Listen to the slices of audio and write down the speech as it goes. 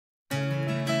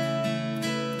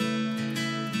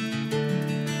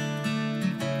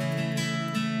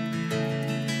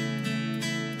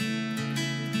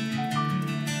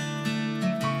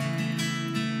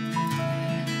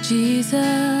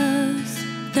Jesus,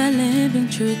 the living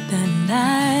truth and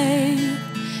life.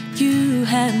 You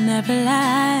have never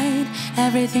lied.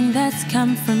 Everything that's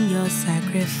come from your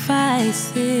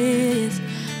sacrifice is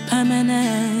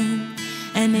permanent,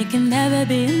 and it can never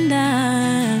be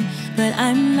undone. But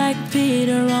I'm like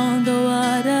Peter on the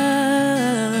water.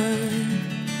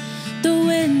 The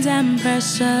winds and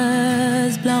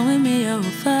pressures blowing me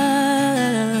over.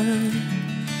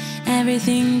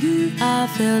 Everything you are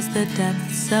fills the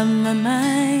depths of my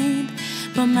mind,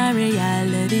 but my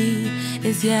reality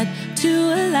is yet to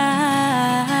align.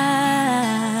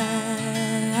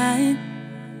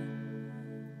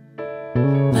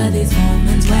 But these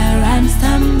moments where I'm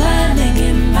stumbling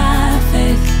in my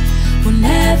faith will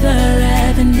never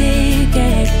ever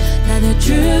negate that the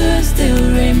truth still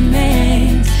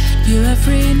remains. You have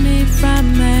freed me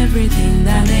from everything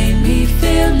that made me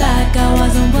feel like I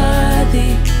wasn't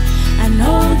worthy. I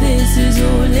know this is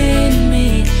all in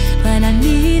me, but I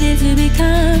need it to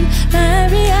become my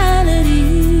reality.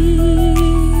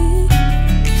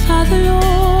 Father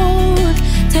Lord,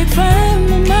 take from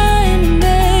my mind and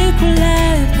make my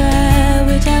life that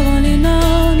which I've only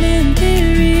known in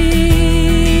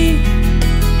theory.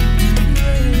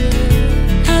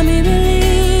 Help me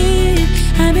believe,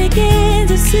 I begin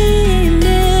to see,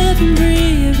 live and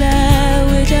breathe that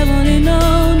which I've only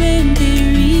known in theory.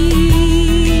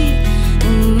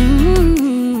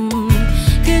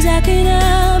 Cause I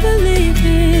cannot believe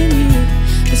in you,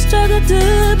 I struggle to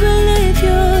believe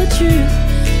your truth.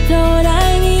 Lord,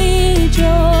 I need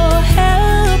your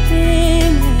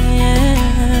helping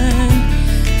hand.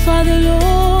 Father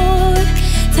Lord,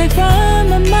 take from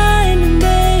my mind and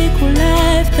make my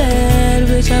life that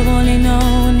which I've only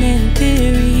known in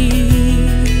theory.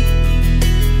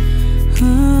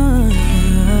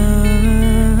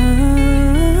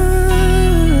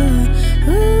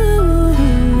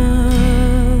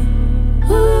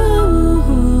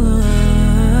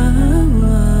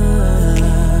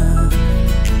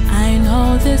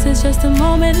 This is just a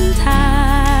moment in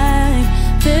time.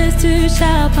 This too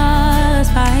shall pass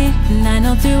by. And I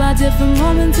know throughout different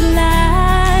moments in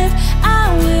life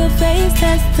I will face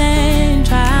tests and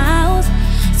trials.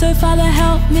 So Father,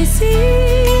 help me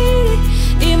see,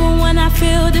 even when I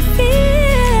feel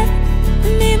defeated,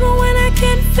 and even when I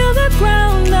can't feel the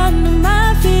ground under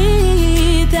my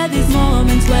feet, that these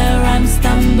moments where I'm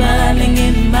stumbling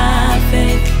in my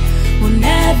faith will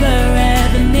never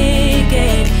ever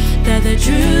negate that the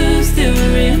truth still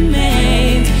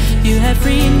remains. You have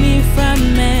freed me from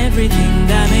everything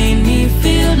that made me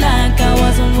feel like I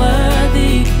wasn't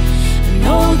worthy. I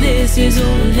know this is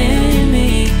all in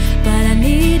me, but I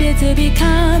need it to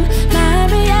become